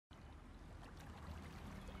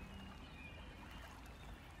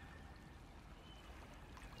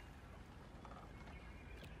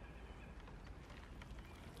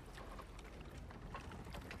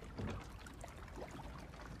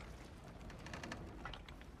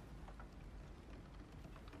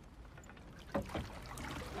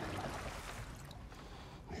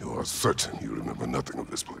are certain you remember nothing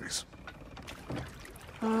of this place.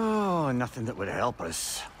 Oh, nothing that would help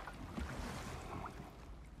us.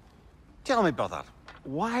 Tell me, brother,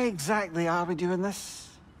 why exactly are we doing this?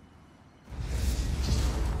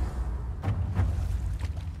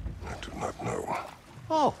 I do not know.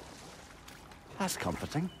 Oh, that's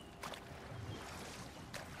comforting.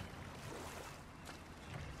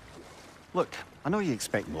 Look, I know you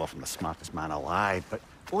expect more from the smartest man alive, but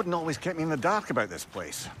Odin always kept me in the dark about this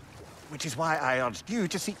place. Which is why I urged you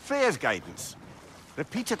to seek Freya's guidance.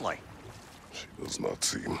 Repeatedly. She does not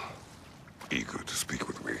seem eager to speak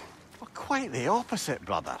with me. Well, quite the opposite,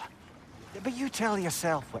 brother. But you tell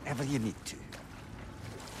yourself whatever you need to.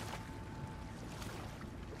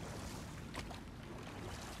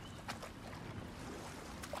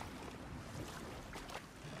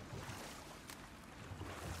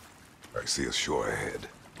 I see a shore ahead.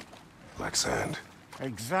 Black sand.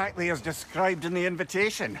 Exactly as described in the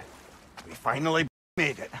invitation. We finally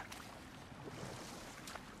made it.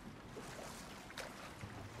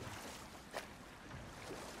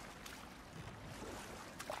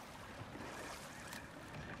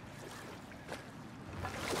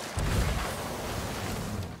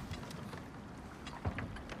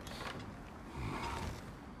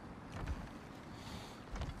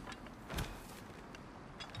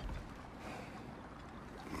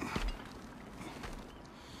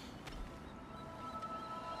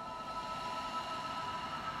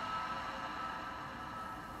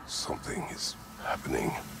 Something is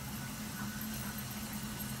happening.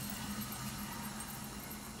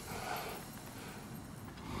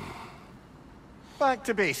 Back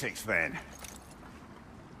to basics, then.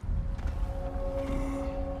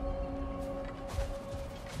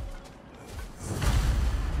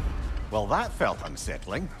 Well, that felt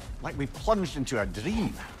unsettling. Like we plunged into a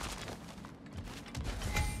dream.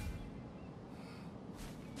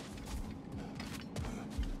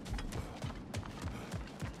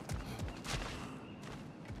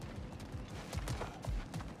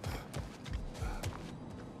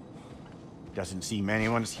 Doesn't seem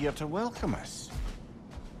anyone's here to welcome us.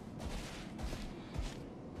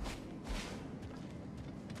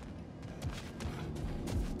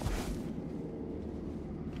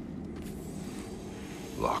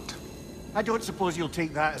 Locked. I don't suppose you'll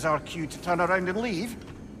take that as our cue to turn around and leave?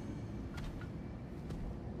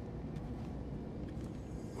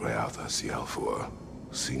 Reatha Sialfur,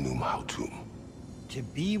 Sinum Hautum. To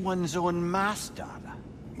be one's own master.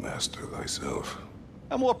 Master thyself.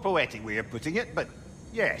 A more poetic way of putting it, but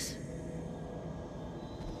yes.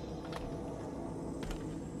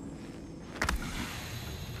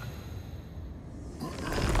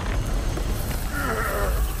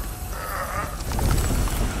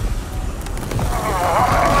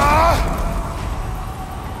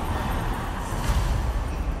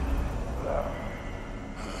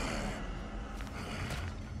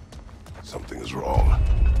 Something is wrong.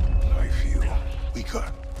 I feel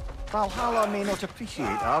weaker. Valhalla may not appreciate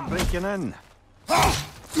our breaking in.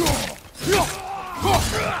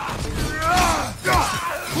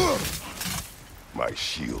 My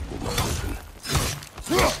shield will not open.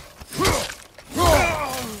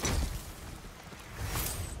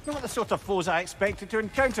 Not the sort of foes I expected to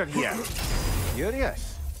encounter here.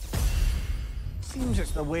 Curious. Seems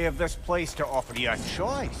it's the way of this place to offer you a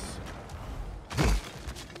choice.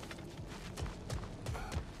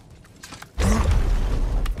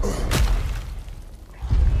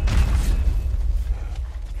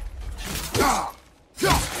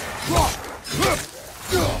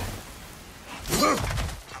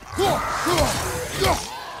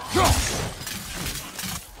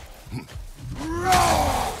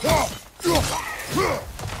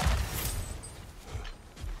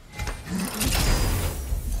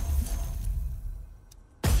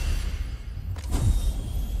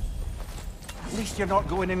 At least you're not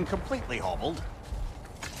going in completely hobbled.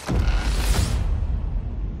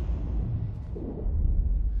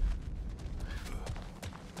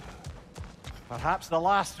 Perhaps the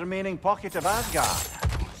last remaining pocket of Asgard.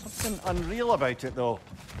 Something unreal about it, though.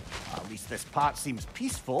 At least this part seems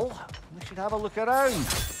peaceful. We should have a look around.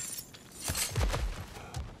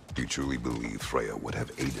 You truly believe Freya would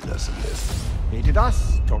have aided us in this? Aided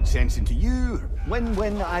us, talked sense into you.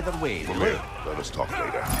 Win-win either way. Come here. Let us talk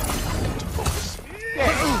later. I need to focus.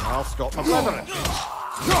 Yes, I'll stop my blithering.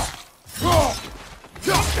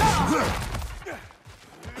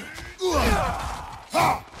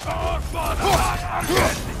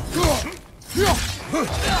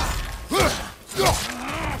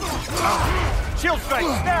 Shield strike,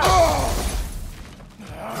 now!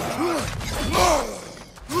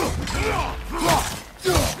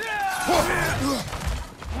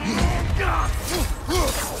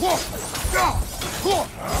 Oh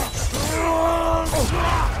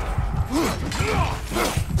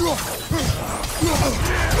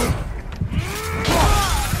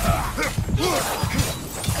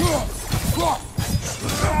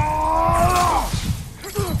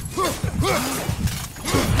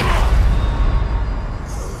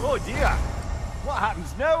dear! What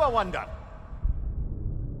happens now, I wonder?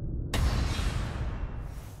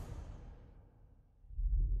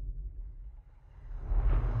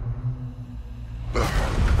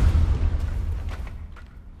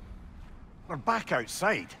 We're back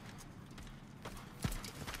outside.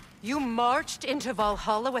 You marched into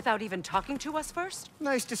Valhalla without even talking to us first?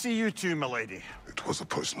 Nice to see you too, milady. It was a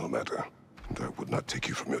personal matter, and I would not take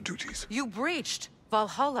you from your duties. You breached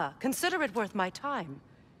Valhalla. Consider it worth my time.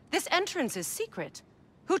 This entrance is secret.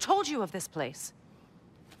 Who told you of this place?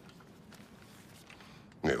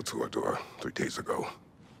 Nailed to our door 3 days ago.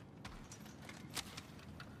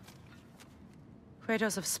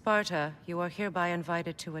 Kratos of Sparta, you are hereby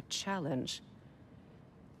invited to a challenge.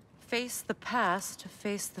 Face the past,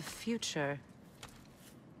 face the future.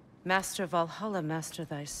 Master Valhalla, master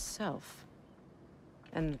thyself.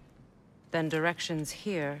 And then directions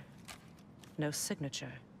here, no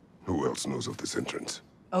signature. Who else knows of this entrance?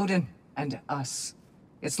 Odin and us.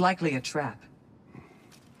 It's likely a trap.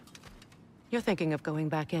 You're thinking of going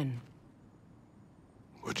back in.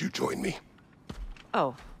 Would you join me?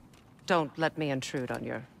 Oh, don't let me intrude on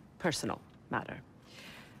your personal matter.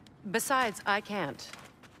 Besides, I can't.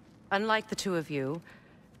 Unlike the two of you,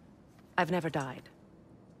 I've never died.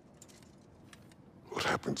 What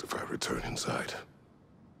happens if I return inside?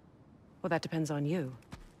 Well, that depends on you.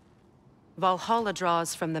 Valhalla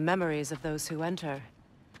draws from the memories of those who enter.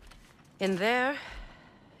 In there,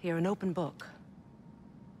 you're an open book.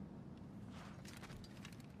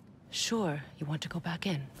 Sure, you want to go back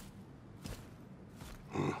in.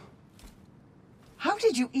 How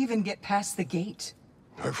did you even get past the gate?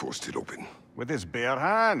 I forced it open. With his bare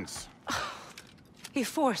hands. He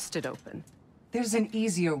forced it open. There's an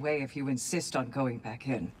easier way if you insist on going back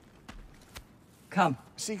in. Come.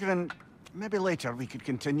 Sigrun, maybe later we could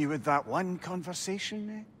continue with that one conversation,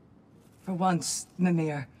 eh? For once,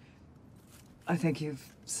 Mimir, I think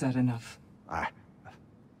you've said enough. Ah,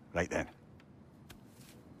 right then.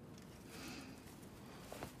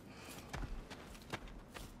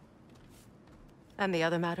 And the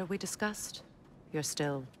other matter we discussed? You're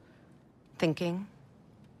still thinking,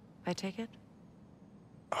 I take it?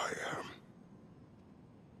 I am.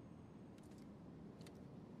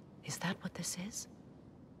 Is that what this is?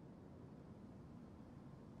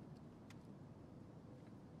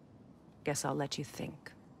 Guess I'll let you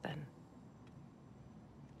think, then.